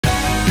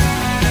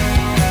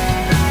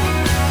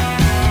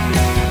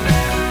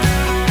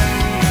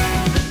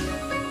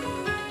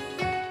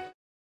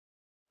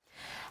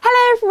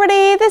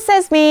everybody, this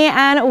is me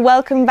and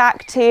welcome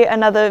back to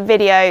another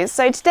video.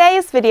 So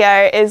today's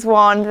video is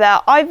one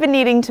that I've been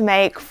needing to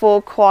make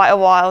for quite a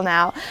while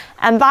now,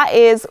 and that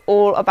is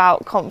all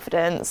about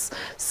confidence.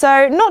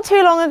 So not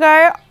too long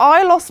ago,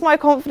 I lost my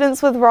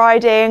confidence with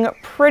riding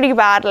pretty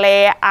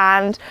badly,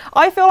 and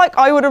I feel like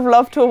I would have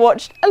loved to have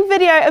watched a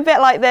video a bit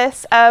like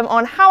this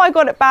on how I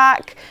got it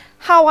back,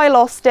 how I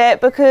lost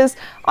it, because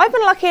I've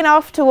been lucky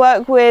enough to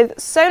work with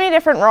so many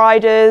different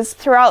riders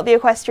throughout the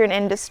equestrian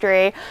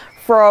industry,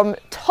 from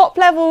top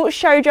level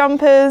show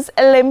jumpers,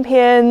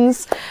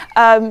 Olympians,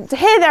 to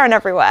here, there and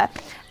everywhere.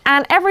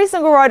 And every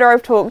single rider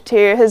I've talked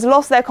to has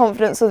lost their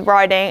confidence with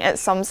riding at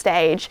some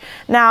stage.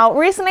 Now,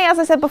 recently, as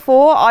I said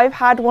before, I've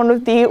had one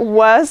of the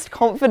worst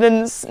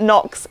confidence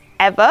knocks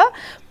ever,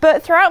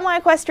 but throughout my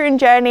equestrian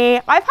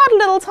journey, I've had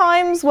little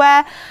times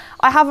where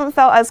I haven't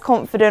felt as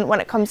confident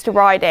when it comes to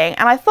riding,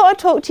 and I thought I'd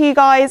talk to you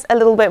guys a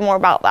little bit more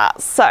about that.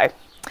 So,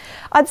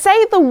 I'd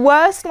say the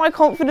worst my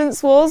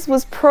confidence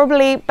was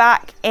probably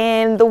back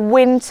in the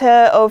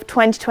winter of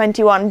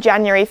 2021,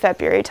 January,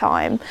 February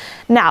time.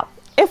 Now,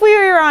 if we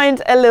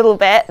rewind a little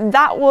bit,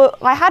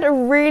 I had a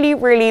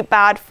really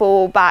bad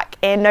fall back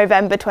in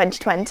November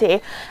 2020,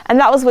 and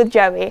that was with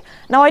Joey.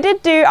 Now, I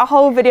did do a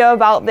whole video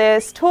about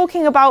this,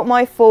 talking about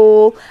my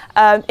fall.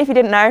 If you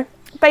didn't know,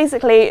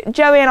 basically,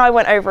 Joey and I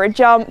went over a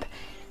jump,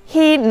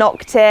 he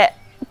knocked it,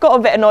 got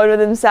a bit annoyed with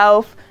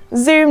himself,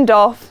 zoomed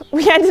off.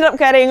 We ended up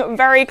getting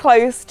very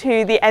close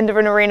to the end of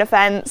an arena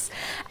fence,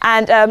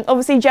 and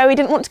obviously Joey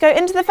didn't want to go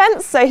into the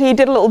fence, so he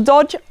did a little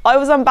dodge. I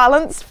was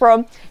unbalanced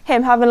from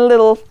him having a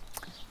little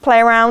play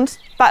around,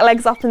 back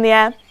legs up in the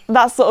air,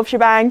 that sort of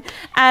shebang,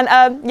 and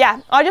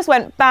yeah, I just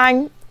went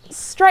bang,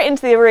 straight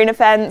into the arena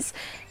fence,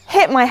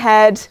 hit my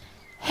head,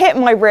 hit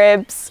my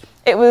ribs.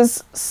 It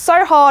was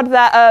so hard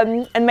that,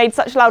 and made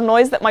such a loud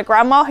noise that my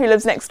grandma, who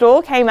lives next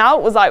door, came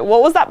out, was like,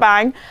 "What was that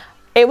bang?"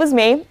 It was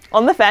me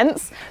on the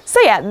fence.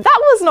 So yeah, that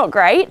was not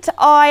great.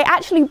 I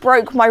actually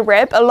broke my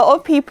rib. A lot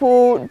of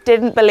people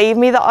didn't believe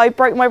me that I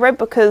broke my rib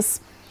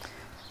because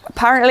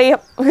apparently,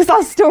 because I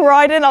was still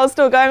riding, I was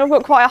still going, I've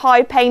got quite a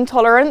high pain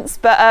tolerance,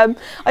 but I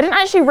didn't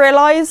actually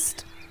realise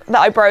that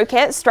I broke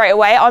it straight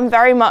away. I'm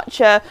very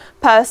much a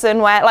person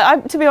where,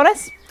 like, to be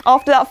honest,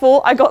 after that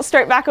fall, I got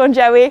straight back on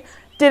Joey,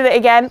 did it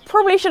again.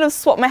 Probably should have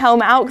swapped my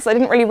helmet out because I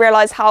didn't really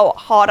realise how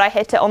hard I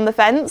hit it on the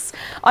fence.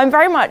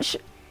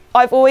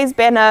 I've always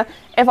been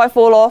if I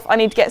fall off, I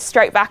need to get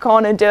straight back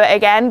on and do it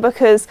again,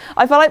 because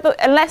I feel like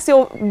unless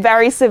you're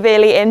very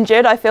severely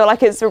injured, I feel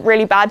like it's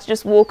really bad to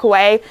just walk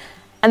away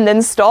and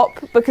then stop,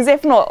 because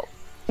if not,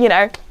 you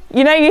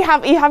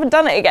haven't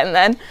done it again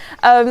then.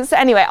 So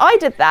anyway, I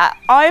did that.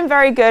 I'm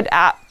very good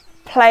at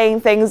playing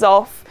things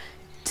off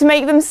to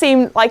make them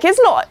seem like it's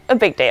not a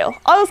big deal.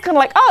 I was kind of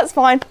like, oh, it's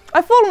fine.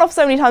 I've fallen off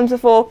so many times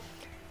before.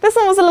 This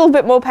one was a little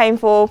bit more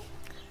painful,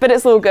 but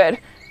it's all good.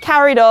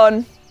 Carried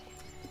on,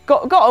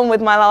 got on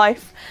with my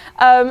life.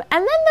 And then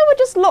there were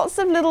just lots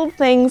of little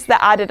things that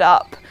added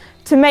up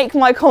to make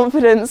my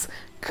confidence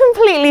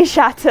completely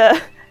shatter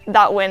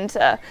that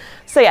winter.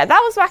 So yeah, that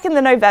was back in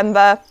the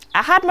November.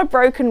 I had my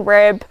broken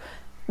rib.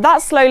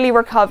 That slowly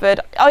recovered.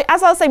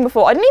 As I was saying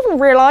before, I didn't even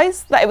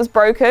realise that it was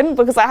broken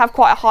because I have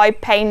quite a high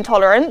pain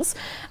tolerance.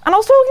 And I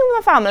was talking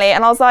with my family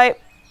and I was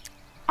like,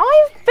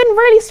 I've been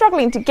really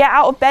struggling to get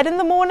out of bed in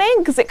the morning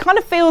because it kind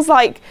of feels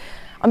like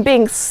I'm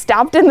being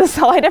stabbed in the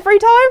side every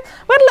time.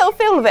 We had a little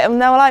feel of it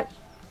and they were like,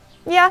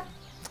 yeah,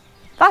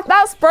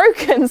 that's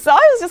broken. So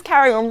I was just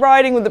carrying on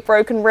riding with a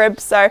broken rib.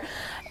 So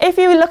if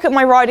you look at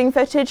my riding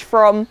footage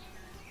from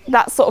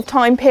that sort of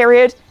time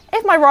period,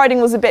 if my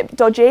riding was a bit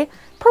dodgy,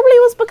 probably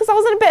was because I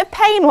was in a bit of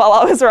pain while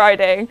I was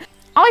riding.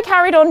 I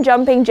carried on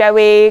jumping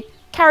Joey,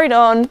 carried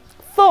on,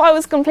 thought I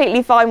was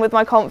completely fine with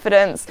my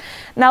confidence.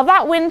 Now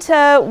that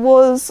winter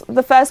was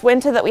the first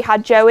winter that we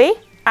had Joey,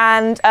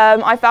 and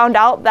I found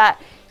out that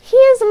he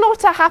is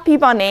not a happy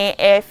bunny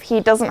if he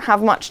doesn't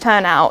have much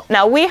turnout.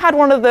 Now we had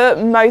one of the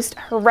most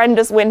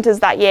horrendous winters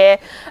that year,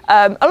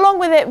 along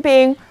with it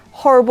being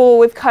horrible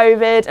with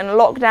COVID and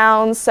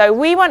lockdowns, so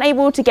we weren't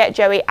able to get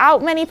Joey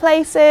out many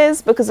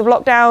places because of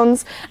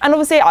lockdowns. And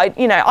obviously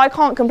I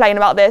can't complain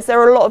about this. There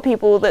are a lot of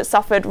people that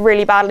suffered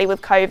really badly with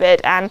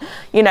COVID, and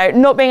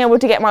not being able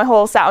to get my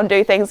horse out and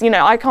do things,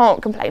 I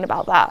can't complain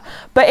about that.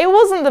 But it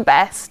wasn't the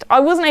best.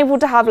 I wasn't able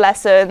to have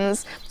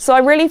lessons, so I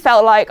really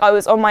felt like I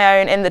was on my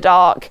own in the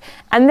dark.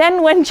 And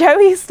then when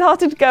Joey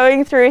started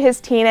going through his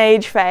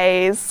teenage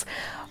phase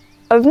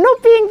of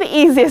not being the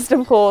easiest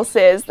of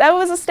horses, there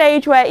was a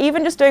stage where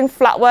even just doing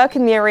flat work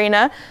in the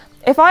arena,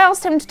 if I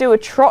asked him to do a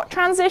trot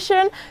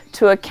transition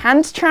to a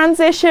cant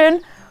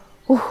transition,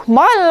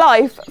 my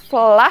life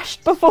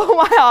flashed before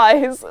my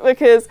eyes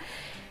because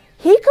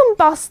he can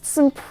bust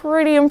some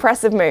pretty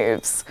impressive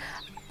moves.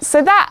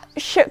 So that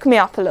shook me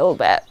up a little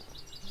bit.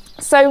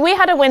 So we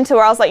had a winter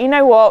where I was like, you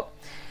know what?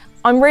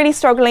 I'm really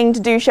struggling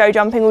to do show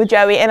jumping with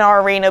Joey in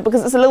our arena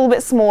because it's a little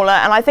bit smaller,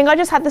 and I think I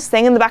just had this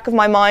thing in the back of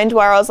my mind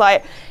where I was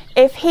like,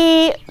 if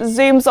he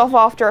zooms off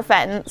after a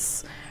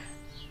fence,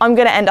 I'm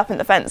going to end up in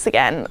the fence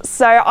again.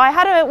 So I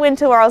had a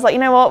winter where I was like, you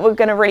know what, we're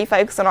going to really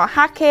focus on our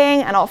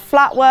hacking and our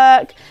flat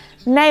work,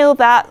 nail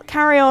that,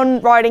 carry on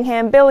riding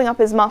him, building up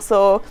his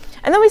muscle.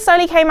 And then we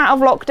slowly came out of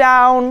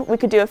lockdown. We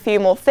could do a few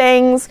more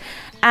things.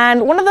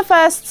 And one of the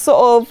first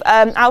sort of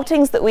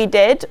outings that we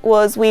did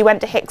was we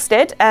went to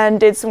Hicksted and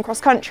did some cross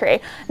country.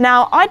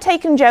 Now, I'd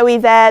taken Joey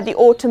there the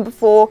autumn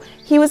before.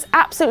 He was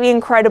absolutely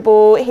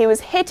incredible. He was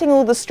hitting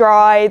all the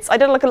strides. I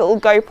did like a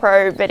little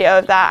GoPro video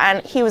of that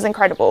and he was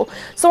incredible.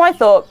 So I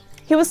thought,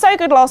 he was so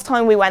good last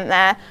time we went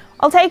there.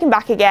 I'll take him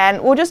back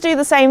again. We'll just do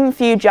the same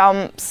few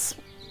jumps.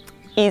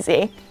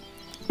 Easy.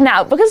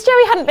 Now, because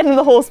Joey hadn't been in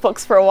the horse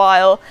box for a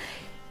while,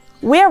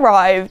 we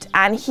arrived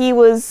and he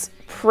was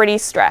pretty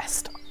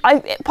stressed.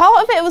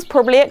 Part of it was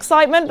probably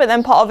excitement, but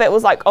then part of it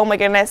was like, oh my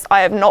goodness, I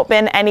have not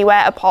been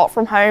anywhere apart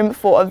from home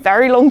for a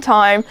very long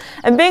time.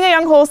 And being a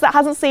young horse that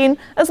hasn't seen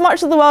as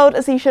much of the world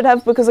as he should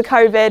have because of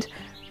COVID,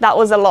 that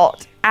was a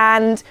lot.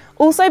 And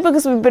also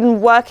because we've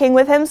been working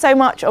with him so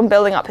much on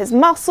building up his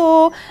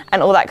muscle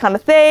and all that kind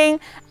of thing.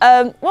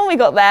 When we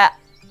got there,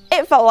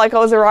 it felt like I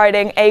was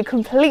riding a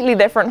completely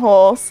different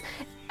horse.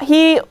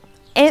 He,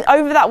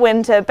 over that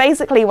winter,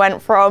 basically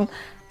went from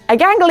a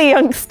gangly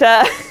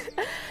youngster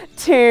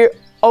to,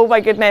 oh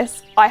my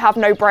goodness, I have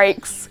no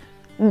brakes.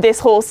 This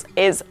horse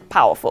is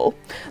powerful.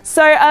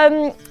 So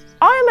I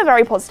am a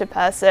very positive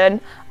person.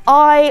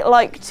 I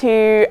like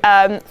to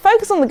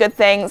focus on the good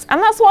things,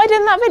 and that's what I did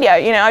in that video.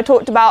 You know, I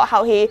talked about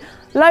how he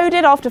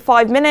loaded after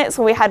 5 minutes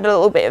when we had a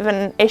little bit of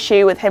an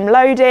issue with him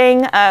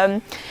loading.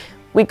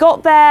 We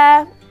got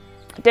there,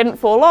 didn't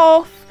fall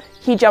off.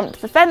 He jumped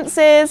the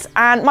fences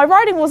and my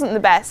riding wasn't the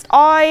best.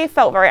 I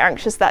felt very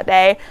anxious that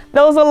day.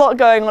 There was a lot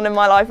going on in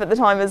my life at the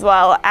time as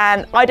well,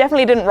 and I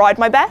definitely didn't ride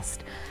my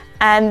best.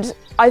 And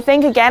I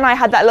think again, I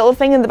had that little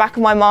thing in the back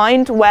of my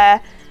mind where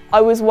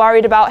I was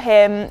worried about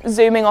him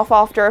zooming off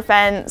after a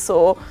fence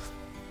or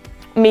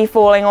me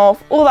falling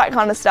off, all that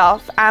kind of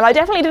stuff. And I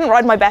definitely didn't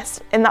ride my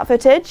best in that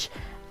footage.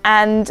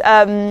 And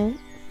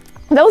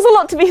there was a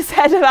lot to be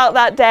said about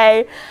that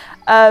day.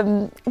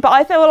 But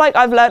I feel like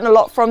I've learned a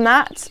lot from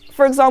that.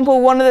 For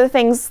example, one of the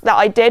things that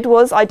I did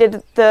was I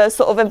did the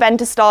sort of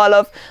eventer style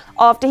of,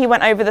 after he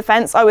went over the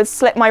fence, I would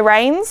slip my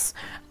reins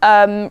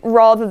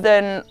rather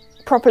than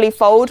properly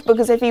fold,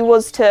 because if he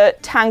was to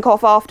tank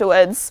off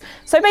afterwards.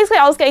 So basically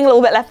I was getting a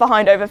little bit left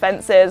behind over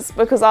fences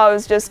because I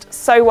was just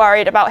so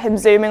worried about him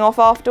zooming off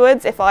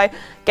afterwards if I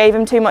gave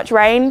him too much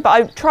rein. But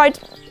I tried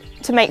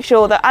to make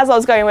sure that as I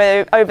was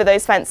going over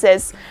those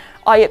fences,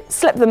 I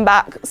slipped them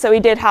back so he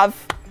did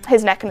have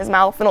his neck and his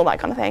mouth and all that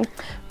kind of thing.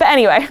 But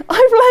anyway, I've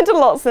learned a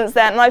lot since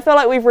then and I feel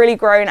like we've really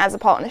grown as a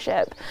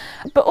partnership.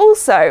 But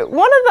also,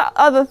 one of the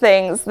other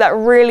things that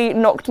really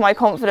knocked my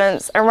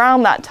confidence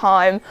around that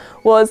time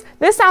was,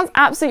 this sounds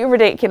absolutely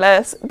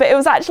ridiculous, but it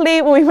was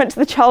actually when we went to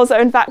the Charles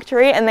Owen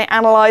factory and they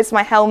analysed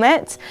my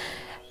helmet.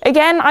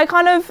 Again, I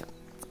kind of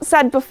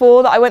said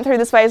before that I went through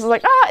this phase, I was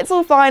like, it's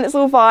all fine, it's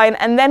all fine.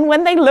 And then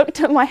when they looked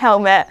at my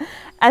helmet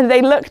and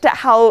they looked at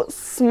how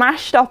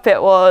smashed up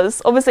it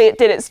was, obviously it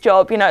did its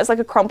job, you know, it's like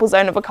a crumple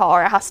zone of a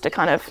car, it has to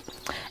kind of,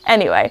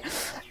 anyway.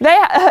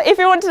 If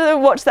you want to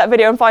watch that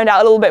video and find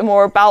out a little bit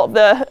more about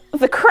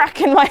the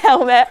crack in my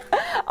helmet,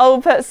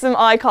 I'll put some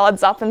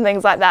iCards up and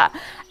things like that.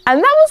 And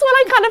that was when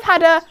I kind of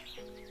had a,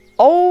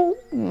 oh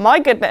my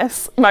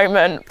goodness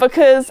moment,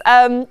 because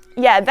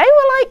yeah, they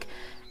were like,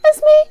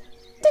 Esme,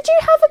 did you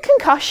have a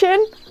concussion?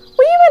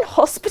 Were you in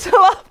hospital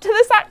after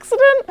this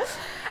accident? And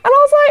I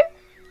was like,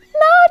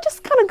 no, I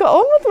just kind of got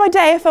on with my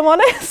day, if I'm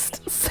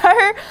honest. So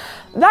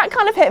that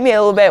kind of hit me a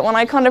little bit when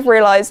I kind of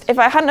realised if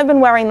I hadn't have been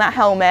wearing that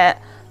helmet,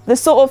 the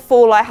sort of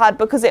fall I had,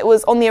 because it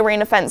was on the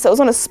arena fence, so it was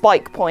on a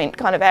spike point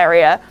kind of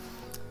area,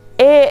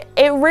 it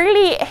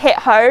really hit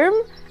home.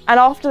 And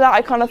after that,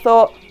 I kind of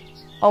thought,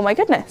 oh my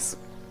goodness,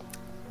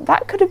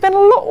 that could have been a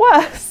lot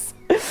worse.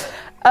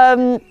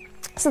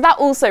 So that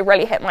also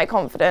really hit my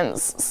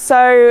confidence.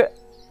 So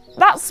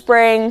that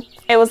spring,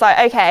 it was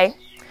like, okay,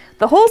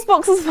 the horse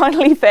box is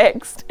finally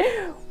fixed.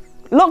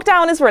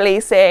 Lockdown is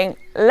releasing.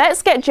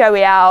 Let's get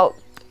Joey out.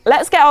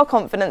 Let's get our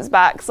confidence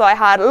back. So I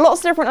had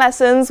lots of different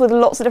lessons with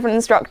lots of different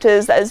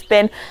instructors that has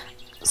been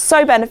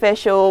so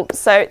beneficial.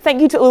 So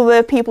thank you to all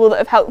the people that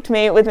have helped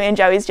me with me and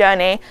Joey's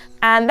journey.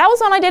 And that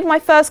was when I did my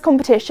first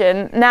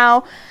competition.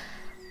 Now,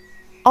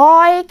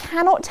 I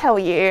cannot tell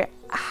you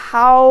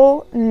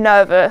how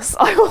nervous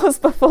I was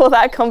before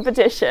that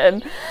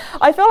competition.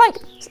 I feel like,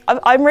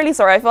 I'm really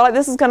sorry, I feel like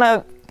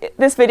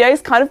this video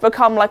has kind of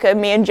become like a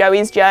me and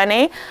Joey's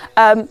journey.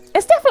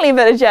 It's definitely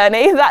been a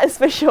journey, that is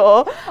for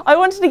sure. I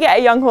wanted to get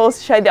a young horse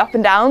to show the up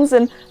and downs,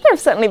 and there have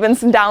certainly been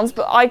some downs,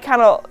 but I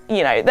cannot,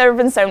 you know, there have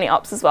been so many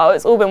ups as well.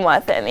 It's all been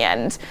worth it in the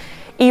end,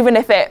 even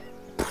if it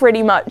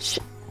pretty much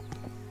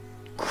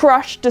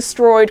crushed,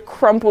 destroyed,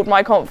 crumpled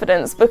my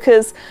confidence,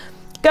 because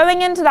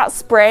going into that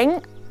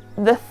spring,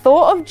 the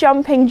thought of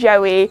jumping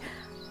Joey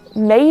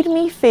made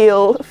me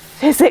feel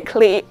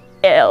physically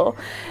ill.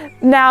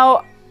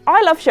 Now,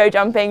 I love show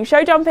jumping.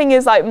 Show jumping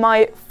is like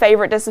my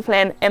favourite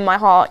discipline in my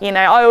heart. You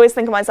know, I always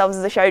think of myself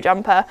as a show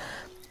jumper.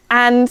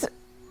 And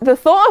the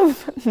thought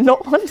of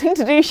not wanting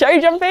to do show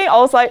jumping, I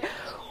was like,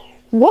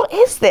 what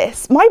is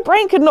this? My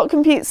brain could not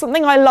compute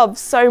something I love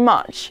so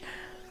much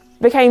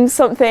became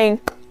something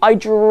I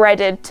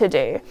dreaded to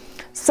do.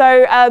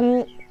 So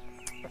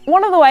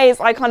one of the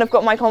ways I kind of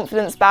got my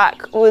confidence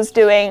back was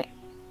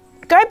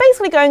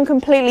basically going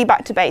completely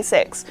back to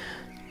basics.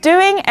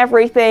 Doing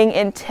everything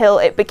until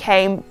it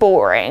became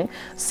boring.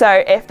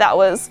 So if that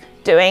was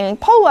doing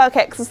pole work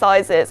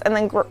exercises and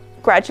then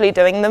gradually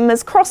doing them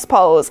as cross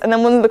poles. And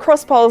then one of the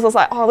cross poles I was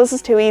like, oh, this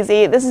is too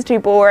easy, this is too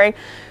boring.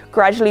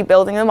 Gradually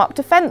building them up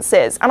to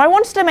fences. And I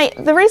wanted to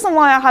make, the reason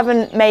why I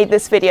haven't made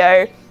this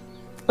video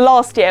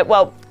last year,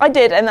 well, I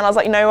did, and then I was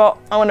like, you know what,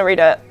 I want to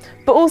redo it.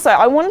 But also,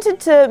 I wanted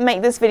to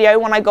make this video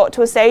when I got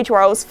to a stage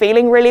where I was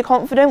feeling really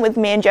confident with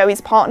me and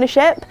Joey's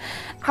partnership.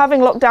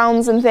 Having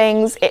lockdowns and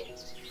things,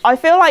 I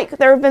feel like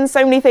there have been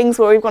so many things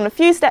where we've gone a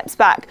few steps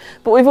back,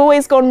 but we've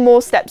always gone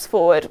more steps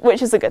forward,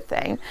 which is a good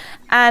thing.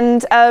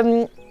 And,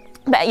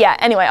 but yeah,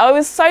 anyway, I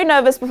was so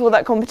nervous before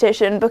that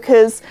competition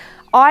because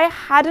I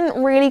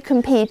hadn't really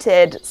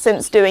competed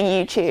since doing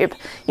YouTube.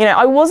 You know,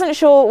 I wasn't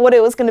sure what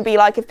it was going to be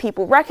like if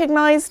people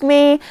recognized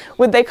me.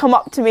 Would they come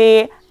up to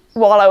me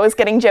while I was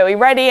getting Joey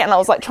ready? And I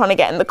was like trying to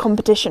get in the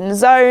competition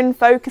zone,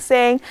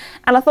 focusing.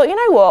 And I thought, you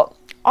know what?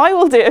 I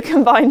will do a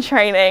combined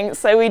training.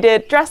 So we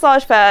did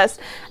dressage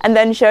first and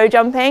then show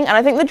jumping. And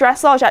I think the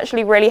dressage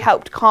actually really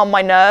helped calm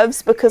my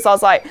nerves because I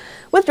was like,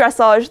 with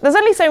dressage, there's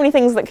only so many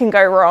things that can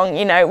go wrong.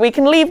 You know, we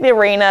can leave the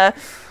arena,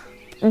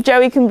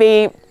 Joey can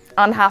be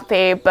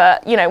unhappy,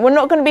 but you know, we're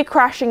not going to be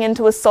crashing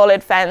into a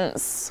solid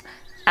fence,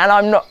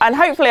 and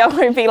hopefully I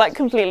won't be like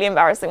completely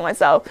embarrassing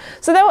myself.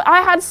 So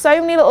I had so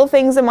many little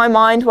things in my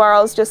mind where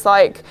I was just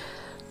like,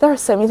 there are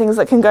so many things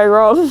that can go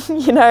wrong,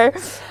 you know.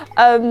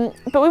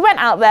 But we went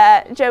out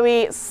there,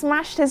 Joey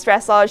smashed his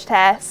dressage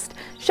test.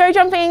 Show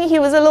jumping, he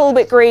was a little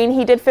bit green.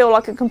 He did feel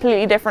like a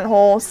completely different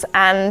horse,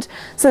 and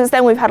since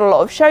then we've had a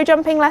lot of show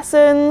jumping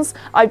lessons.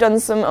 I've done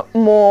some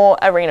more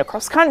arena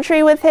cross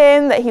country with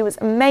him that he was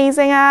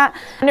amazing at,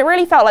 and it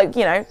really felt like,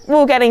 you know, we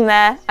were getting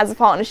there as a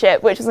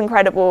partnership, which was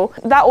incredible.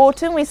 That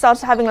autumn we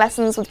started having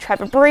lessons with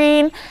Trevor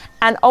Breen,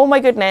 and oh my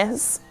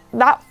goodness,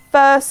 that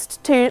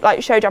first two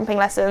like show jumping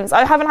lessons,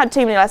 I haven't had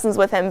too many lessons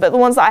with him, but the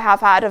ones that I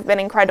have been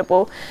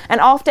incredible.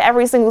 And after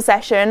every single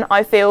session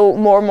I feel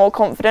more and more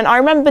confident. I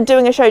remember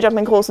doing a show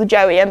jumping course with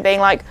Joey and being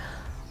like,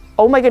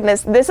 oh my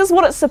goodness, this is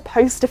what it's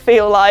supposed to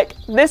feel like,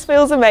 this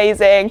feels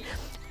amazing.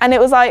 And it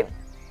was like,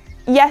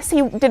 yes,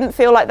 he didn't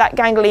feel like that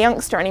gangly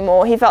youngster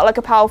anymore. He felt like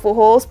a powerful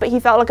horse, but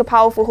he felt like a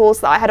powerful horse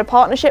that I had a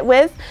partnership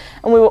with,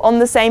 and we were on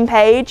the same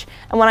page.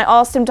 And when I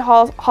asked him to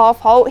half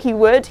halt, he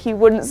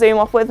wouldn't zoom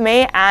off with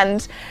me,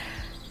 and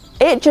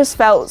it just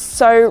felt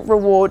so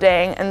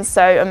rewarding and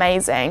so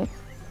amazing.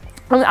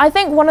 And I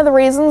think one of the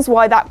reasons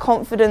why that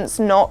confidence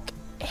knock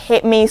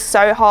hit me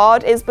so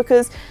hard is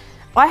because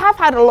I have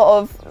had a lot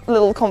of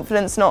little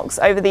confidence knocks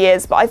over the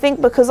years, but I think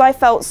because I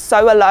felt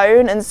so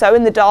alone and so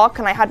in the dark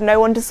and I had no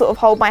one to sort of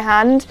hold my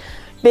hand,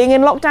 being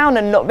in lockdown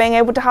and not being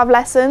able to have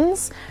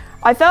lessons,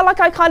 I felt like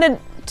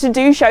to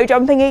do show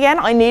jumping again,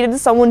 I needed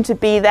someone to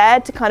be there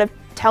to kind of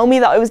tell me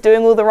that I was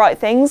doing all the right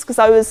things, because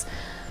I was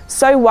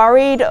so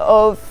worried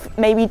of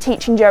maybe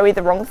teaching Joey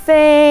the wrong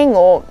thing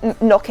or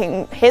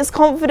knocking his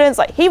confidence.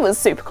 Like, he was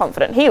super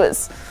confident. He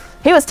was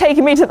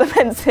taking me to the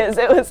fences.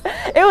 It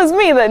was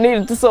me that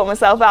needed to sort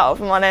myself out,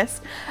 if I'm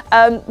honest.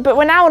 But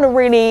we're now in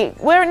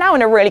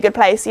a really good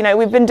place. You know,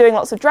 we've been doing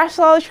lots of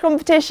dressage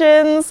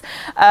competitions,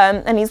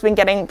 and he's been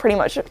getting pretty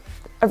much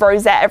a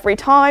rosette every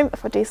time,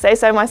 if I do say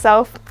so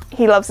myself.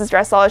 He loves his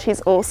dressage,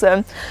 he's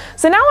awesome.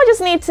 So now I just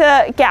need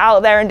to get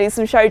out there and do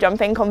some show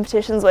jumping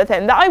competitions with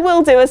him, that I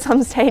will do at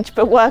some stage,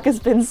 but work has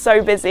been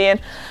so busy and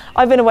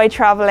I've been away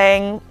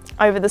traveling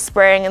over the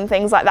spring and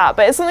things like that.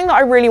 But it's something that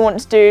I really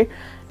want to do,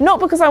 not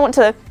because I want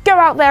to go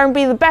out there and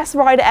be the best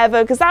rider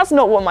ever, because that's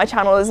not what my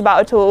channel is about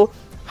at all.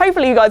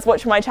 Hopefully you guys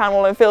watch my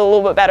channel and feel a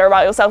little bit better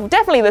about yourself.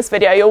 Definitely this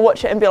video, you'll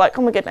watch it and be like,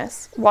 oh my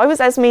goodness, why was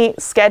Esme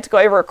scared to go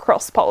over a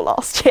cross pole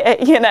last year?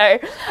 You know,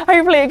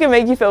 hopefully it can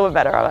make you feel a bit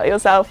better about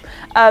yourself.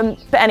 But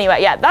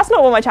anyway, yeah, that's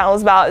not what my channel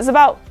is about. It's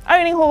about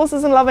owning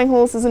horses and loving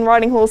horses and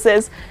riding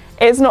horses.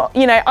 It's not,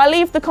 you know, I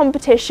leave the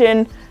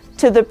competition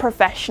to the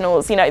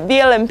professionals, you know,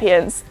 the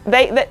Olympians.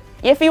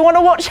 If you want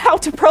to watch how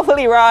to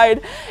properly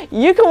ride,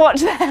 you can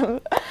watch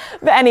them.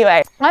 But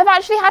anyway, I've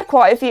actually had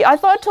quite a few. I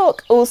thought I'd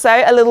talk also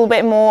a little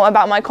bit more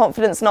about my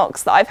confidence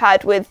knocks that I've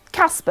had with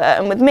Casper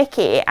and with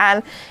Mickey,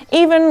 and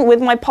even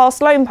with my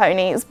past loan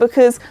ponies,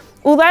 because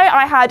although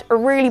I had a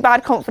really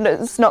bad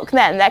confidence knock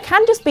then, there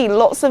can just be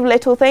lots of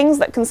little things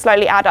that can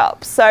slowly add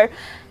up. So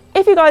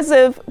if you guys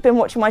have been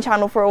watching my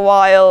channel for a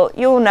while,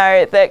 you'll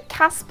know that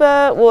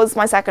Casper was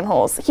my second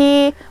horse.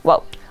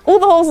 Well, all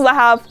the horses I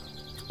have,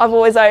 I've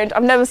always owned.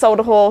 I've never sold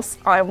a horse.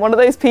 I'm one of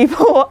those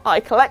people. I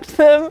collect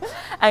them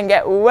and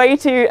get way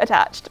too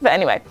attached. But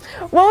anyway,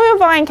 when we were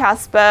buying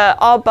Casper,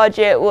 our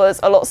budget was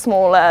a lot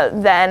smaller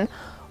than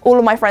all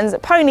of my friends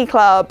at Pony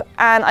Club.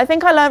 And I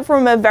think I learned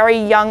from a very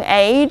young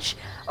age.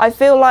 I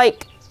feel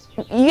like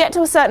you get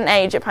to a certain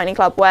age at Pony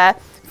Club where,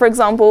 for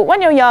example,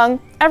 when you're young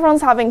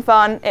everyone's having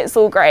fun, it's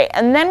all great.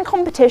 And then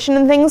competition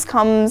and things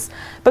becomes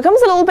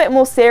a little bit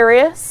more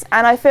serious,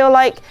 and I feel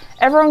like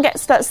everyone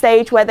gets to that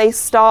stage where they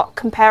start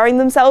comparing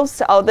themselves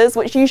to others,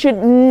 which you should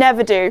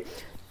never do.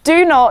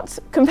 Do not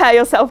compare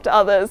yourself to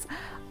others.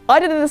 I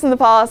did this in the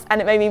past and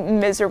it made me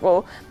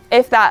miserable.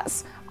 If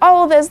that's,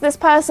 oh, there's this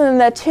person and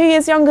they're 2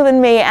 years younger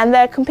than me and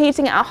they're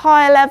competing at a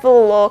higher level,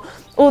 or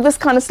all this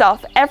kind of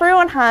stuff.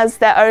 Everyone has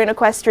their own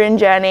equestrian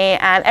journey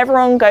and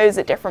everyone goes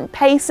at different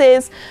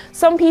paces.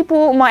 Some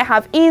people might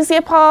have easier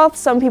paths,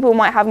 some people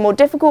might have more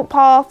difficult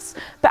paths,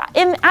 but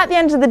at the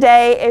end of the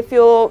day, if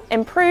you're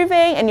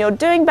improving and you're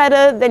doing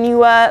better than you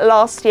were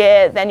last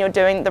year, then you're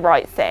doing the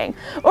right thing.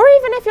 Or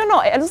even if you're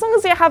not, as long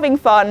as you're having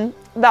fun,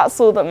 that's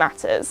all that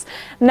matters.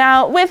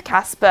 Now with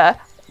Casper,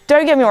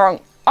 don't get me wrong,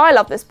 I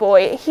love this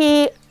boy.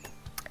 He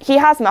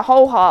has my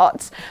whole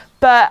heart.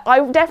 But I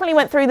definitely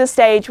went through the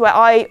stage where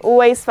I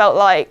always felt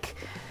like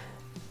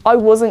I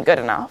wasn't good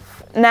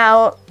enough.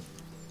 Now,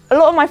 a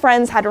lot of my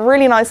friends had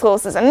really nice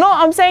horses, and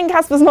I'm saying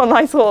Casper's not a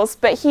nice horse,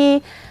 but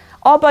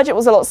our budget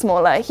was a lot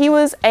smaller. He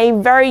was a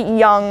very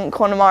young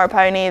Connemara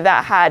pony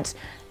that had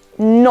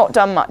not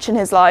done much in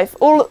his life.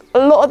 A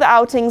lot of the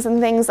outings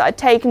and things that I'd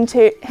taken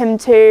him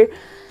to,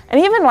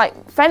 and even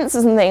like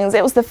fences and things,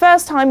 it was the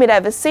first time he'd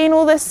ever seen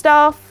all this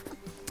stuff.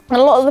 And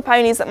a lot of the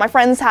ponies that my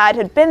friends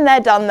had been there,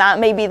 done that.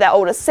 Maybe their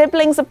older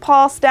siblings have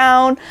passed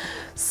down.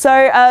 So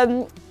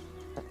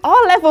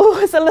our level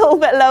was a little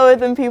bit lower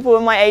than people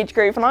in my age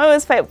group. And I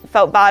always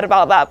felt bad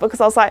about that,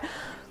 because I was like,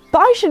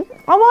 but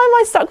why am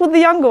I stuck with the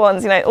younger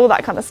ones? You know, all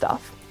that kind of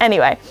stuff.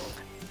 Anyway,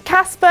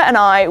 Casper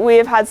and we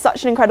have had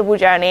such an incredible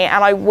journey,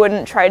 and I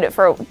wouldn't trade it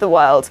for the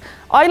world.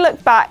 I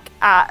look back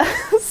at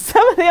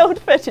some of the old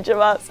footage of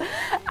us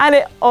and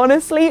it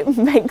honestly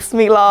makes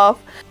me laugh.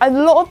 A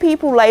lot of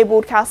people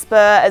labelled Casper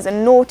as a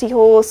naughty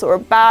horse or a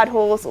bad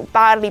horse or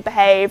badly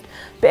behaved,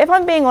 but if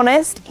I'm being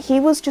honest, he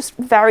was just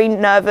very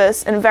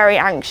nervous and very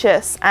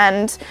anxious,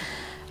 and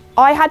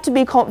I had to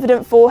be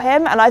confident for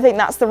him, and I think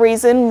that's the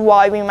reason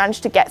why we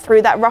managed to get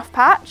through that rough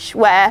patch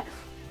where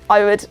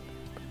I would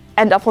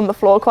end up on the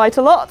floor quite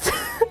a lot.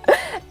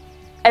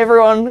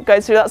 Everyone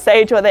goes through that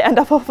stage where they end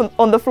up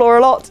on the floor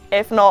a lot.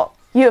 If not,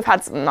 you have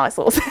had some nice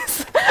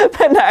horses.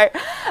 But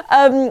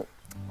no,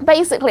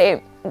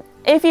 basically,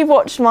 if you've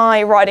watched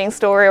my riding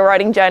story or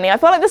riding journey, I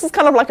feel like this is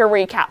kind of like a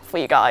recap for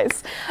you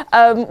guys.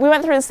 We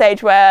went through the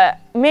stage where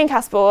me and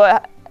Casper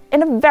were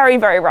in a very,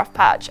 very rough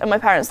patch, and my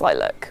parents were like,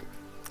 look,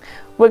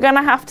 we're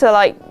gonna have to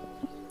like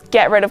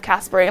get rid of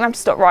Casper, you're gonna have to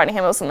stop riding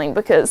him or something,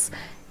 because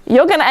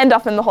you're gonna end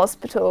up in the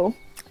hospital.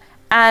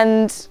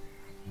 And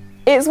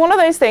it's one of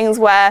those things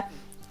where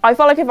I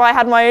felt like if I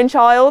had my own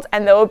child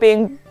and they were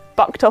being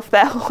bucked off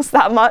their horse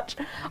that much,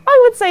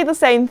 I would say the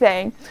same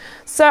thing.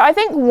 So I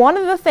think one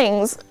of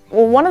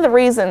the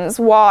reasons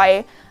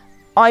why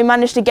I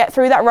managed to get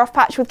through that rough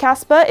patch with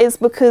Casper is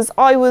because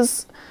I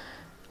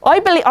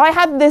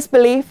had this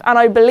belief, and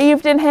I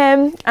believed in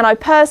him, and I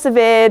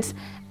persevered.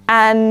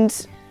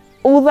 And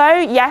although,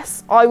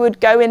 yes, I would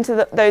go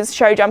into those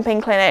show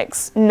jumping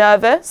clinics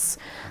nervous,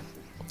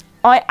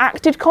 I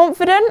acted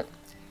confident,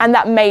 and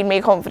that made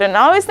me confident. And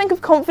I always think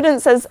of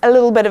confidence as a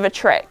little bit of a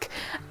trick.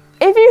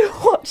 If you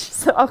watch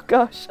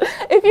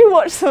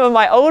some of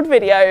my old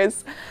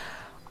videos,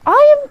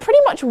 I am pretty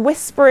much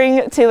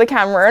whispering to the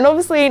camera, and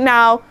obviously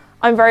now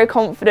I'm very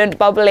confident,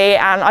 bubbly,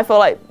 and I feel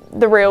like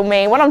the real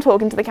me when I'm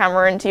talking to the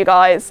camera and to you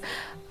guys.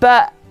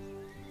 But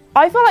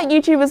I feel like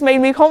YouTube has made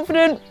me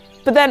confident,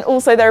 but then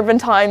also there have been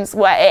times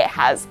where it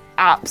has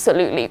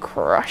absolutely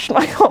crushed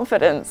my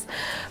confidence.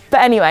 But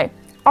anyway,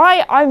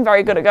 I'm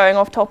very good at going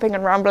off topic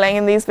and rambling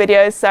in these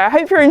videos, so I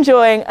hope you're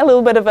enjoying a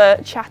little bit of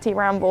a chatty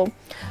ramble.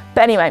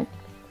 But anyway,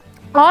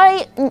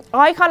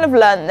 I kind of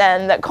learned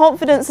then that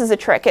confidence is a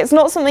trick. It's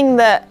not something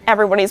that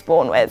everybody's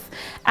born with.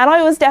 And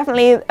I was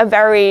definitely a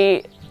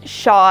very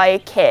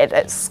shy kid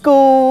at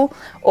school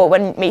or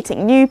when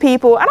meeting new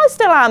people, and I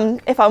still am,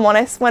 if I'm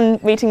honest, when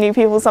meeting new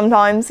people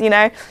sometimes, you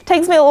know. It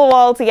takes me a little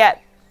while to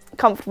get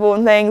comfortable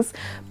and things,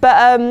 but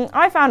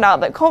I found out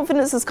that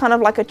confidence is kind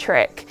of like a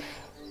trick.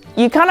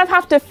 You kind of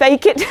have to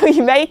fake it till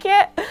you make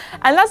it,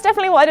 and that's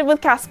definitely what I did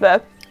with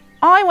Casper.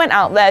 I went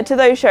out there to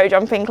those show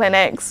jumping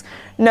clinics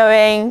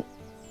knowing,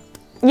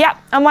 yeah,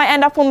 I might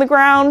end up on the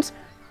ground,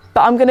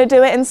 but I'm gonna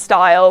do it in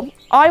style.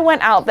 I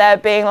went out there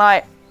being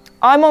like,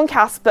 I'm on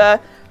Casper,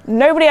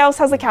 nobody else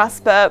has a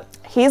Casper,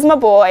 he's my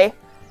boy,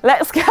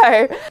 let's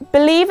go.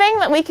 Believing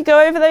that we could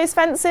go over those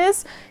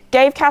fences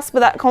gave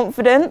Casper that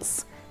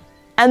confidence,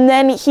 and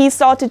then he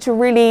started to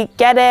really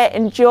get it,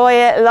 enjoy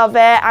it, love it,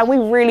 and we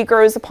really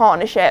grew as a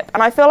partnership.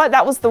 And I feel like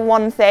that was the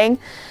one thing,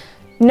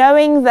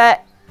 knowing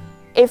that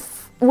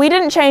if we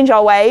didn't change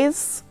our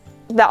ways,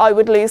 that I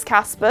would lose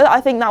Casper. I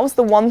think that was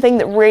the one thing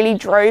that really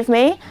drove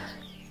me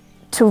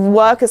to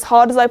work as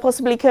hard as I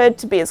possibly could,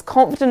 to be as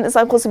confident as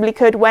I possibly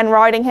could when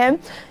riding him.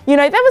 You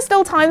know, there were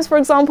still times, for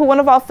example, one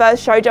of our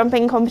first show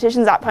jumping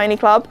competitions at Pony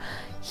Club,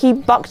 he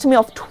bucked me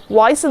off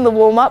twice in the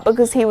warm-up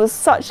because he was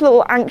such a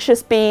little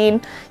anxious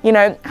bean. You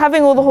know,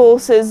 having all the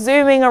horses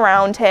zooming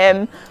around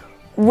him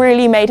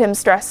really made him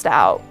stressed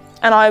out.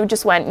 and I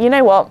just went, you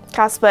know what,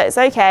 Casper, it's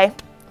okay.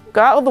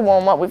 Go out of the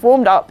warm-up, we've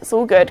warmed up, it's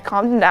all good,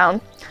 calm them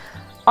down.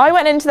 I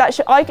went into that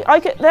show,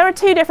 there are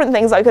two different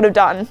things I could have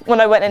done when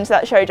I went into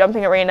that show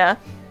jumping arena.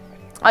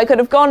 I could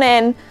have gone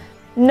in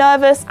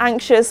nervous,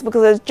 anxious,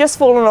 because I'd just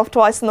fallen off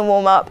twice in the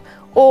warm-up,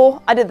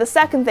 or I did the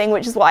second thing,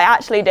 which is what I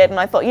actually did, and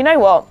I thought, you know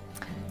what,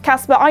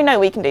 Casper, I know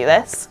we can do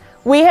this.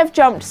 We have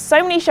jumped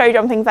so many show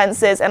jumping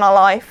fences in our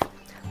life.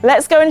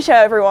 Let's go and show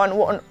everyone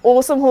what an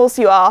awesome horse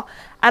you are.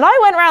 And I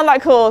went around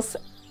that course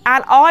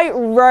and I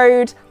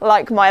rode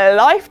like my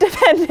life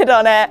depended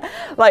on it,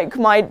 like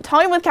my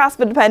time with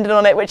Casper depended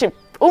on it, which it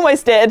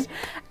almost did.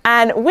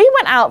 And we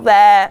went out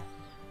there,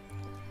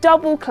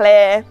 double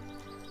clear,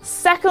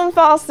 second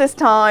fastest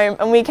time,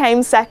 and we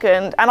came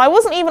second. And I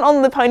wasn't even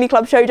on the Pony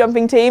Club show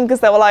jumping team because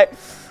they were like,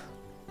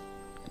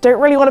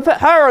 don't really want to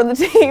put her on the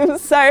team.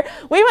 So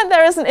we went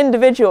there as an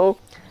individual.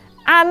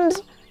 And,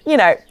 you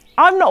know,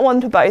 I'm not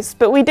one to boast,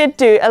 but we did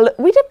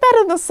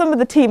better than some of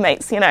the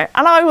teammates, you know.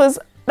 And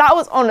that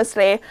was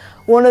honestly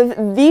one of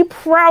the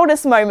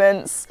proudest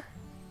moments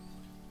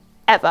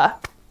ever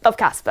of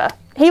Casper.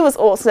 He was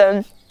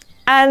awesome.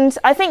 And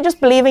I think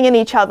just believing in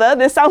each other,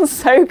 this sounds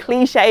so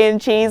cliche and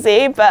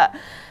cheesy, but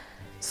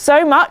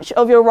so much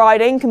of your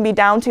riding can be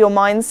down to your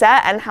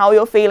mindset and how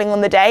you're feeling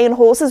on the day, and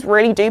horses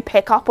really do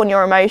pick up on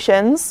your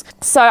emotions.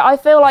 So I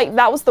feel like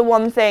that was the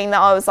one thing that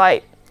I was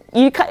like,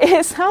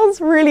 it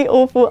sounds really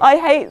awful. I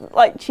hate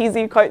like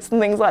cheesy quotes and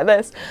things like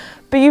this,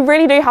 but you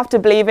really do have to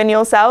believe in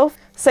yourself.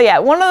 So yeah,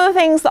 one of the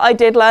things that I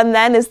did learn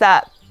then is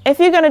that if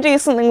you're going to do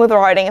something with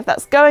riding, if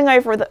that's going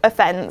over a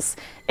fence,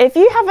 if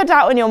you have a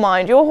doubt in your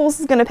mind, your horse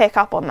is going to pick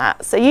up on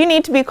that. So you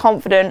need to be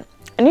confident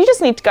and you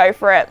just need to go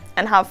for it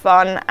and have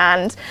fun.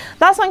 And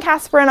that's when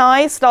Casper and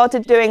I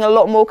started doing a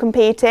lot more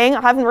competing.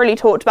 I haven't really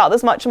talked about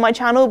this much on my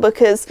channel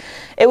because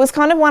it was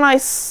kind of when I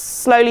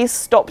slowly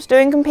stopped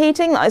doing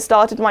competing that I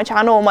started my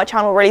channel, and my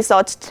channel really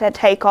started to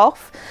take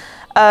off.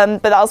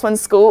 But that was when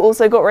school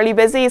also got really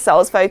busy, so I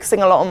was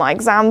focusing a lot on my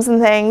exams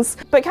and things.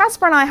 But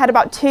Casper and I had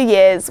about 2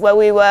 years where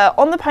we were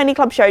on the Pony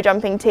Club show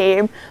jumping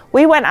team.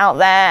 We went out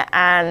there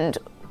and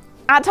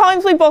at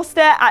times we bossed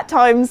it, at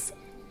times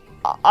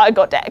I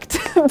got decked.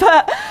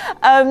 But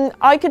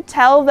I could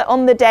tell that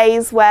on the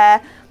days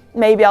where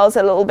maybe I was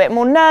a little bit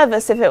more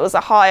nervous, if it was a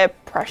higher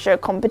pressure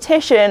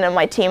competition and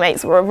my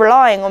teammates were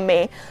relying on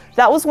me,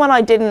 that was when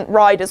I didn't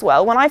ride as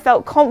well. When I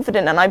felt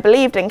confident and I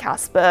believed in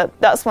Casper,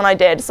 that's when I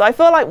did. So I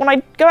feel like when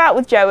I go out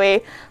with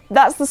Joey,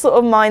 that's the sort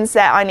of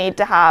mindset I need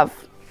to have.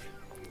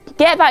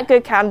 Get that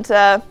good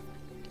canter,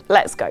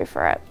 let's go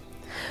for it.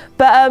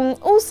 But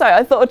also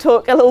I thought I'd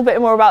talk a little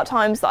bit more about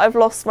times that I've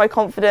lost my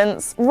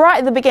confidence right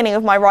at the beginning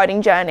of my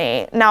riding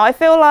journey. Now I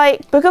feel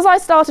like because I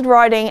started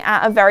riding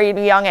at a very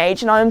young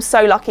age, and I'm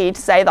so lucky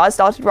to say that I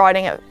started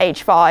riding at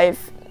age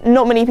 5,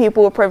 not many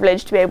people were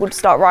privileged to be able to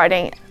start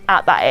riding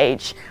at that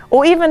age,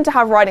 or even to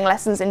have riding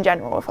lessons in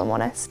general, if I'm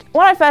honest.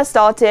 When I first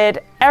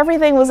started,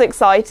 everything was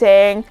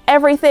exciting,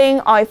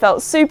 everything, I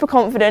felt super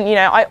confident, you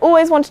know, I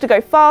always wanted to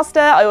go faster,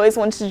 I always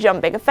wanted to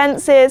jump bigger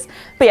fences,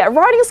 but yeah,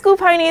 riding school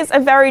ponies are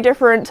very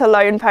different to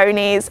lone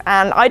ponies,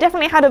 and I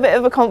definitely had a bit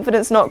of a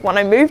confidence knock when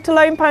I moved to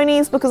lone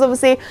ponies, because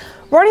obviously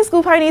riding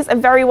school ponies are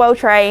very well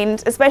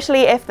trained,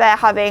 especially if they're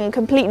having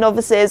complete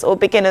novices or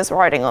beginners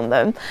riding on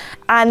them,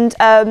 and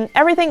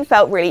everything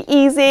felt really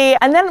easy.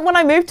 And then when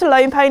I moved to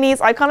lone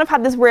ponies, I kind of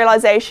had this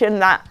realization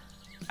that,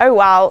 oh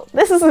wow,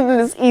 this isn't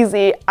as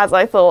easy as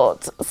I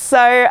thought.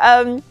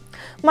 So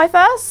my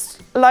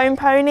first lone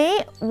pony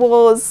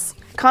was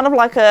kind of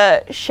like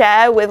a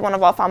share with one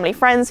of our family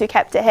friends who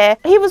kept it here.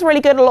 He was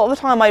really good. A lot of the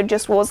time I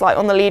just was like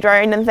on the lead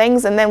rein and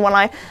things, and then when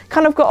I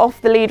kind of got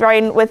off the lead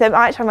rein with him,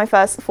 I actually had my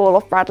first fall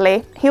off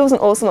Bradley. He was an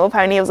awesome little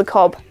pony, he was a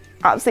cob,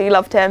 absolutely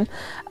loved him.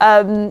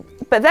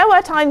 But there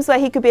were times where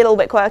he could be a little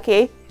bit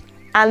quirky,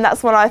 and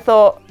that's when I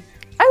thought,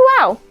 oh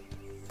wow,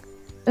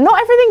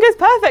 not everything goes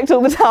perfect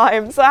all the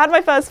time. So I had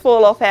my first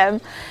fall off him.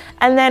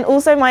 And then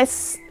also my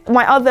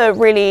other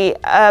pony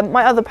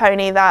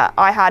that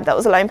I had that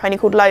was a lone pony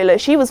called Lola,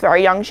 she was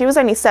very young. She was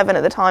only 7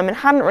 at the time and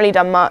hadn't really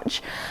done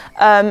much.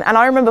 And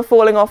I remember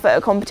falling off at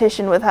a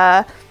competition with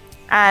her,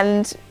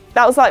 and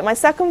that was like my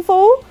second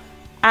fall.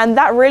 And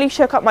that really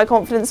shook up my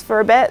confidence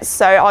for a bit.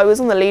 So I was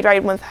on the lead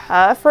rein with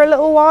her for a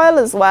little while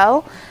as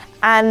well.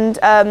 And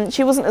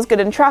she wasn't as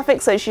good in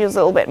traffic, so she was a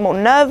little bit more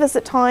nervous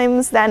at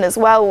times then as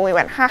well when we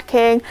went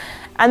hacking.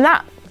 And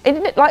that,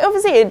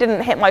 obviously it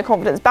didn't hit my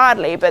confidence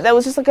badly, but there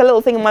was just like a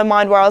little thing in my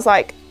mind where I was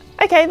like,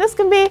 okay, this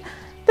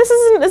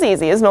isn't as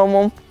easy as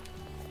normal.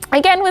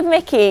 Again with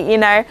Mickey, you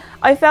know,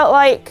 I felt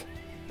like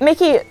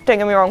Mickey, don't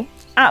get me wrong,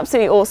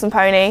 absolutely awesome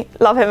pony,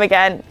 love him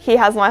again, he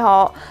has my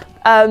heart.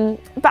 But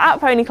at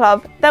Pony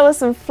Club, there were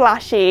some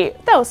flashy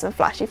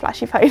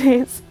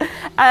ponies,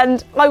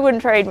 and I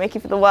wouldn't trade Mickey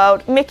for the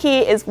world. Mickey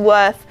is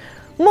worth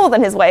more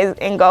than his weight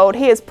in gold.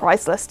 He is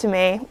priceless to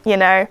me, you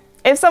know.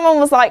 If someone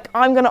was like,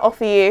 I'm going to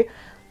offer you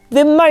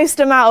the most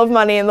amount of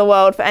money in the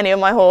world for any of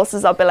my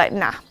horses, I'd be like,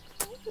 nah,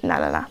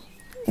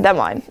 they're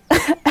mine.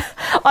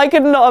 I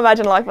could not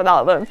imagine life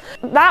without them.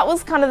 That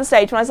was kind of the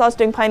stage when I started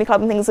doing Pony Club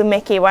and things with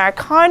Mickey, where I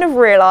kind of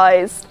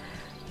realised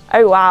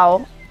oh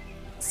wow,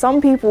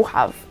 some people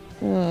have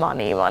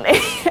money.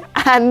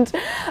 And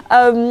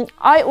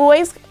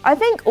I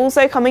think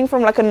also coming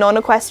from like a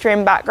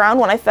non-equestrian background,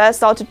 when I first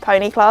started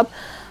Pony Club,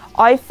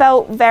 I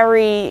felt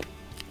very,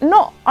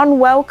 not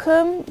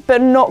unwelcome,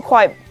 but not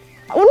quite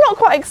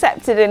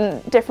accepted in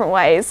different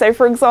ways. So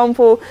for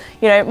example,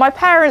 you know, my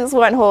parents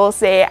weren't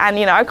horsey, and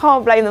you know, I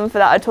can't blame them for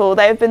that at all.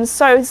 They have been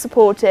so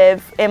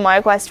supportive in my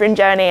equestrian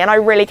journey, and I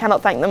really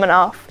cannot thank them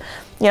enough.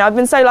 You know, I've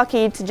been so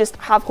lucky to just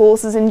have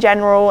horses in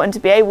general and to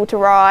be able to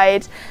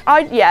ride.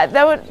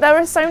 There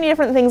were so many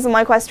different things in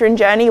my equestrian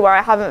journey where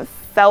I haven't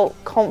felt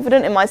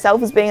confident in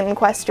myself as being an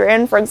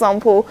equestrian. For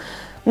example,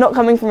 not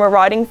coming from a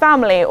riding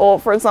family, or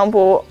for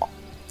example,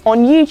 on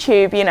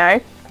YouTube, you know,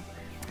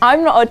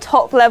 I'm not a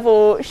top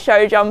level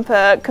show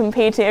jumper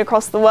competing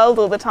across the world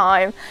all the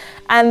time.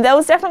 And there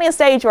was definitely a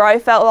stage where I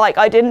felt like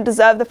I didn't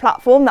deserve the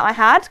platform that I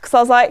had, because I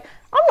was like,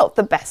 I'm not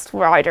the best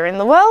rider in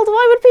the world.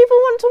 Why would people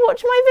want to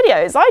watch my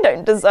videos? I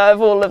don't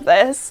deserve all of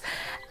this.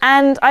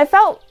 And I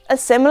felt a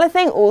similar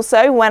thing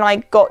also when I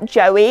got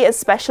Joey,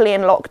 especially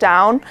in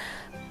lockdown.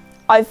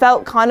 I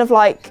felt kind of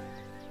like,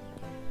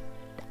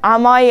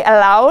 am I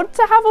allowed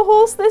to have a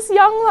horse this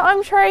young that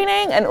I'm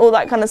training, and all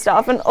that kind of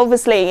stuff. And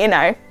obviously, you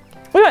know,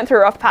 we went through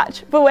a rough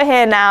patch, but we're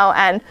here now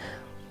and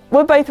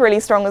we're both really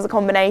strong as a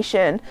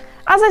combination.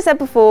 As I said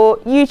before,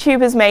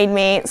 YouTube has made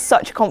me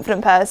such a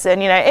confident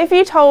person. You know, if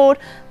you told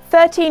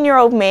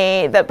 13-year-old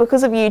me that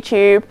because of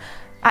YouTube,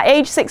 at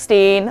age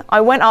 16, I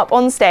went up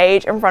on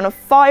stage in front of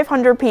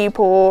 500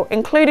 people,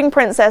 including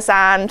Princess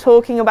Anne,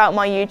 talking about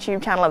my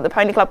YouTube channel at the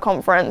Pony Club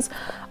conference,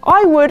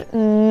 I would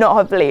not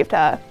have believed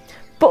her.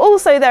 But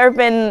also there have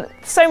been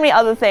so many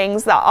other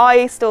things that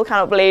I still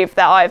cannot believe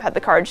that I've had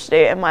the courage to do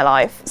in my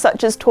life,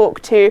 such as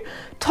talk to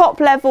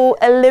top-level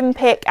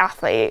Olympic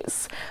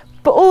athletes.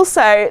 But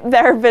also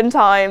there have been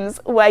times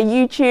where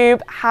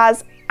YouTube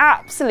has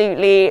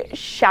absolutely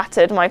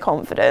shattered my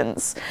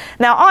confidence.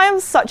 Now, I am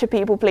such a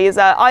people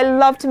pleaser. I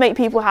love to make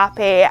people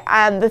happy,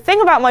 and the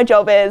thing about my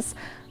job is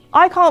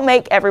I can't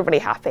make everybody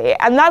happy,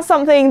 and that's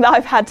something that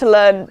I've had to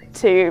learn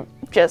to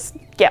just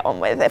get on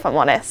with, if I'm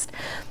honest.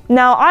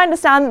 Now, I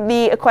understand that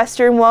the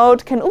equestrian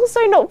world can also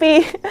not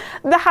be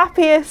the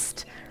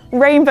happiest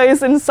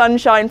rainbows and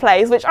sunshine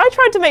place, which I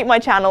tried to make my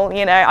channel,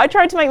 you know, I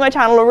tried to make my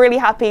channel a really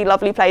happy,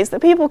 lovely place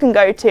that people can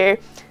go to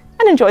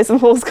and enjoy some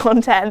horse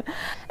content,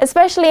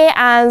 especially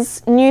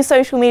as new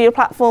social media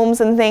platforms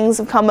and things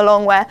have come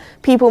along where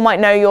people might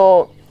know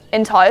your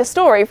entire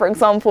story. For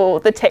example,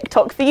 the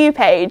TikTok for you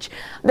page.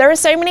 There are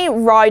so many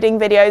riding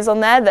videos on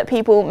there that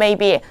people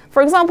maybe,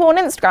 for example, on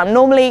Instagram,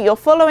 normally you're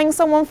following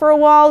someone for a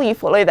while, you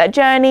follow their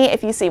journey.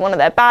 If you see one of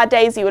their bad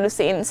days, you would have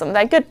seen some of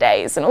their good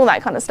days and all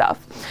that kind of stuff.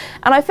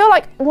 And I feel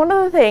like one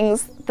of the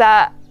things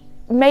that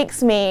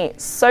makes me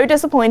so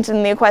disappointed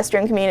in the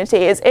equestrian community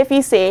is if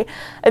you see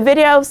a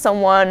video of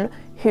someone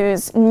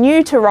who's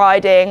new to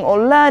riding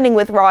or learning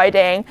with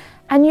riding,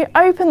 and you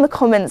open the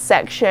comments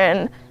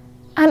section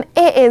and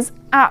it is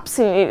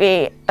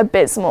absolutely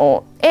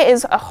abysmal. It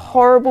is a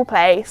horrible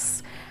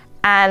place,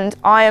 and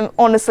I am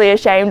honestly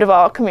ashamed of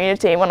our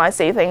community when I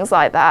see things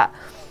like that.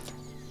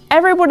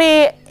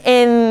 Everybody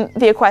in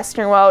the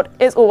equestrian world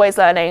is always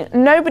learning.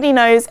 Nobody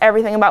knows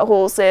everything about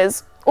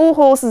horses. All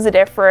horses are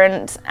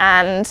different,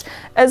 and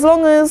as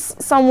long as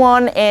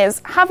someone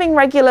is having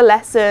regular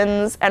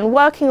lessons and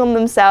working on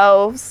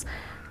themselves,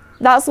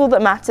 that's all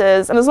that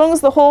matters. And as long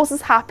as the horse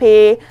is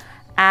happy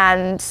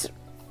and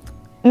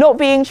not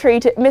being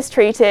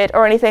mistreated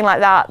or anything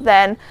like that,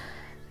 then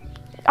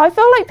I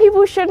feel like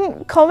people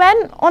shouldn't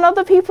comment on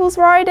other people's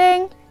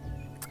riding.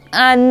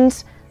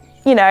 And,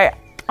 you know,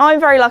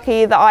 I'm very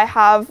lucky that I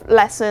have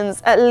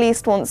lessons at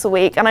least once a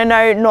week, and I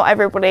know not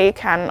everybody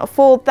can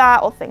afford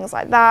that or things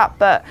like that,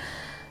 but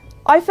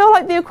I feel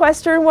like the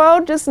equestrian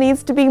world just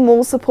needs to be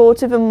more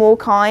supportive and more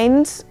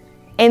kind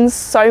in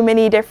so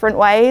many different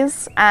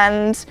ways.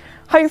 And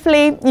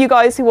hopefully you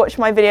guys who watch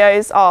my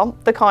videos are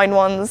the kind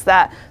ones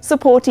that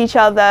support each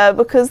other,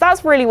 because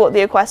that's really what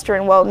the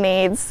equestrian world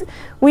needs.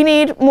 We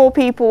need more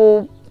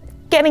people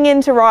getting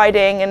into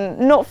riding and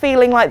not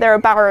feeling like there are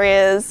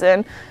barriers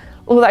and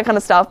all that kind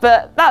of stuff,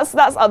 but that's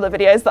other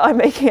videos that I'm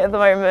making at the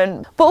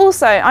moment. But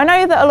also, I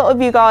know that a lot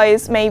of you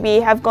guys maybe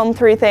have gone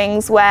through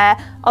things where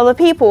other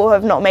people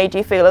have not made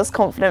you feel as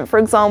confident. For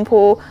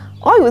example,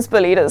 I was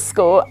bullied at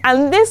school,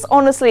 and this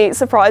honestly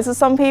surprises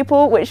some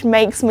people, which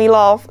makes me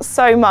laugh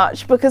so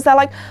much, because they're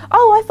like,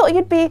 oh, I thought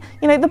you'd be,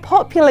 you know, the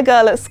popular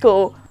girl at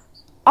school.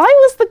 I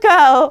was the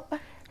girl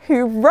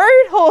who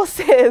rode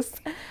horses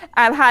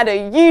and had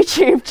a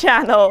YouTube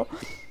channel.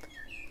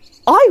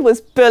 I was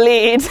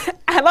bullied,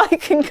 and I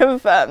can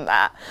confirm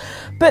that.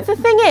 But the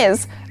thing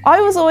is, I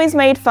was always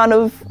made fun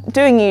of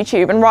doing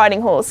YouTube and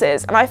riding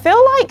horses, and I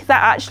feel like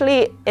that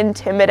actually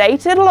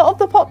intimidated a lot of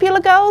the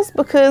popular girls,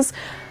 because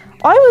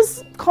I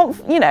was,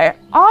 you know,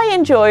 I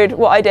enjoyed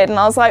what I did, and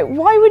I was like,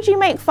 why would you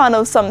make fun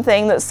of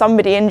something that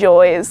somebody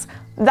enjoys?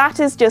 That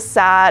is just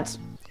sad.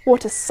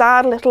 What a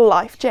sad little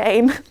life,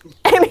 Jane.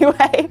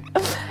 Anyway,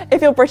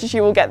 if you're British,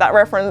 you will get that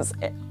reference,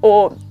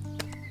 or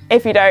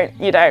if you don't,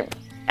 you don't.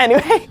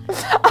 Anyway,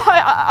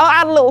 I'll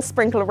add a little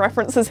sprinkle of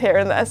references here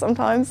and there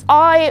sometimes.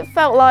 I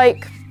felt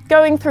like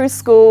going through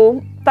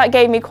school, that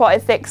gave me quite a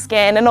thick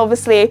skin, and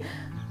obviously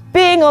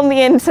being on the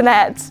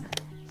internet,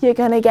 you're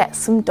gonna get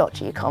some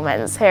dodgy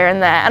comments here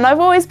and there. And I've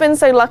always been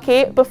so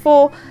lucky.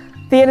 Before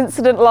the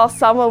incident last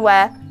summer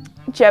where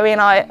Joey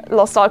and I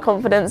lost our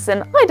confidence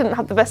and I didn't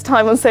have the best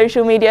time on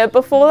social media,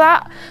 before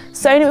that,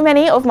 so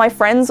many of my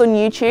friends on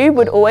YouTube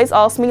would always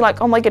ask me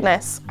like, oh my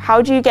goodness,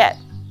 how do you get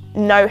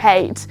no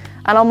hate?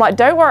 And I'm like,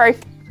 don't worry,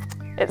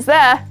 it's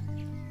there.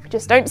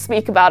 Just don't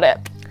speak about it.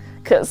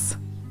 Because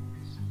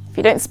if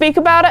you don't speak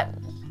about it,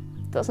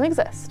 it doesn't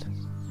exist.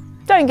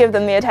 Don't give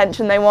them the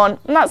attention they want.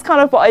 And that's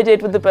kind of what I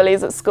did with the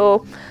bullies at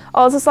school.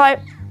 I was just like,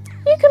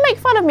 you can make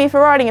fun of me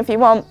for riding if you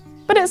want,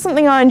 but it's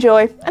something I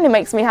enjoy and it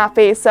makes me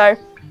happy, so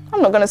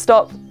I'm not gonna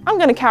stop. I'm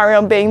gonna carry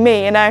on being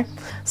me, you know?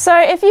 So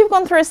if you've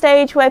gone through a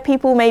stage where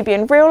people maybe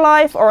in real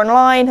life or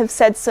online have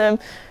said some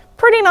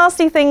pretty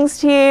nasty things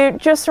to you,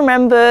 just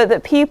remember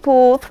that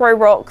people throw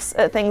rocks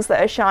at things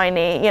that are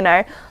shiny, you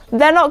know?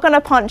 They're not gonna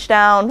punch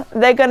down,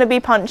 they're gonna be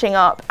punching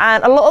up.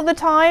 And a lot of the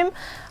time,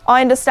 I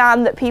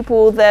understand that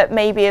people that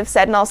maybe have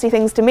said nasty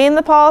things to me in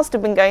the past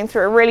have been going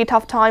through a really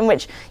tough time,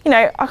 which, you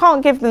know, I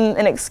can't give them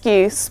an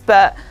excuse,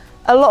 but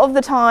a lot of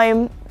the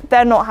time,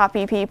 they're not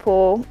happy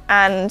people,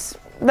 and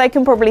they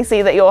can probably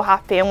see that you're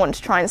happy and want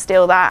to try and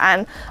steal that.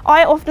 And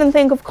I often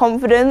think of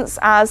confidence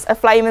as a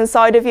flame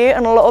inside of you,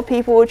 and a lot of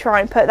people will try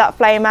and put that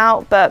flame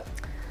out, but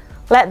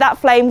let that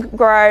flame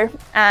grow,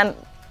 and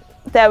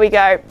there we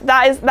go.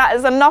 That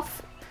is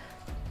enough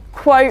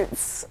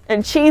quotes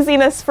and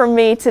cheesiness from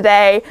me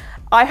today.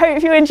 I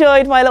hope you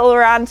enjoyed my little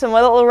rant and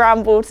my little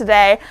ramble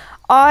today.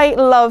 I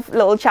love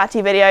little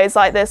chatty videos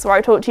like this where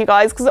I talk to you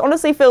guys, because it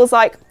honestly feels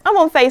like I'm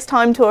on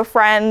FaceTime to a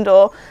friend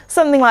or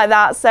something like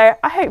that. So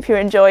I hope you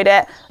enjoyed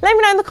it. Let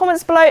me know in the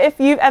comments below if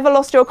you've ever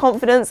lost your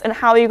confidence and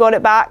how you got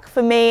it back.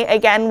 For me,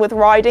 again, with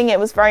riding, it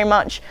was very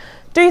much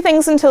do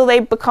things until they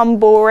become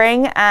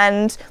boring,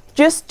 and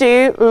just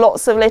do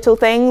lots of little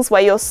things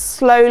where you're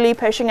slowly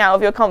pushing out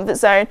of your comfort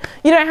zone.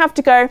 You don't have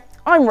to go,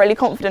 I'm really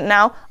confident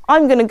now,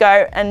 I'm gonna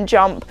go and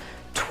jump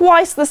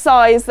twice the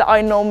size that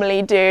I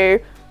normally do,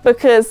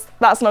 because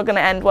that's not going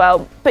to end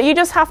well. But you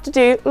just have to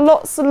do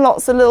lots and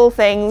lots of little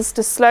things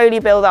to slowly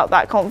build up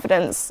that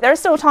confidence. There are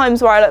still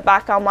times where I look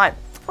back, I'm like,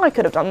 I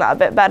could have done that a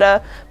bit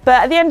better.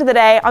 But at the end of the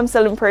day, I'm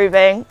still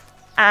improving,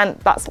 and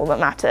that's all that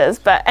matters.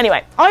 But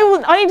anyway,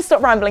 I need to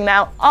stop rambling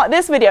now.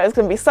 This video is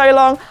going to be so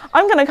long.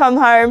 I'm going to come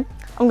home,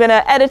 I'm going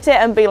to edit it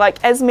and be like,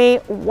 Esme,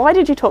 why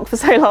did you talk for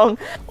so long?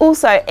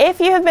 Also, if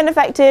you have been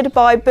affected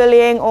by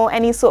bullying or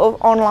any sort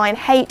of online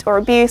hate or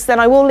abuse, then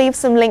I will leave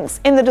some links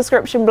in the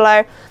description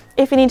below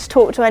if you need to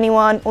talk to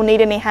anyone or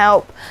need any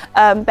help.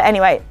 But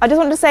anyway, I just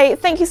want to say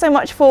thank you so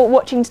much for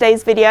watching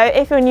today's video.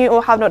 If you're new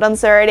or have not done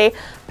so already,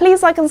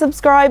 please like and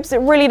subscribe.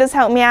 It really does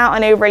help me out,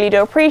 and I really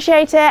do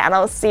appreciate it, and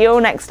I'll see you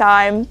all next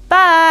time.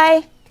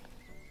 Bye!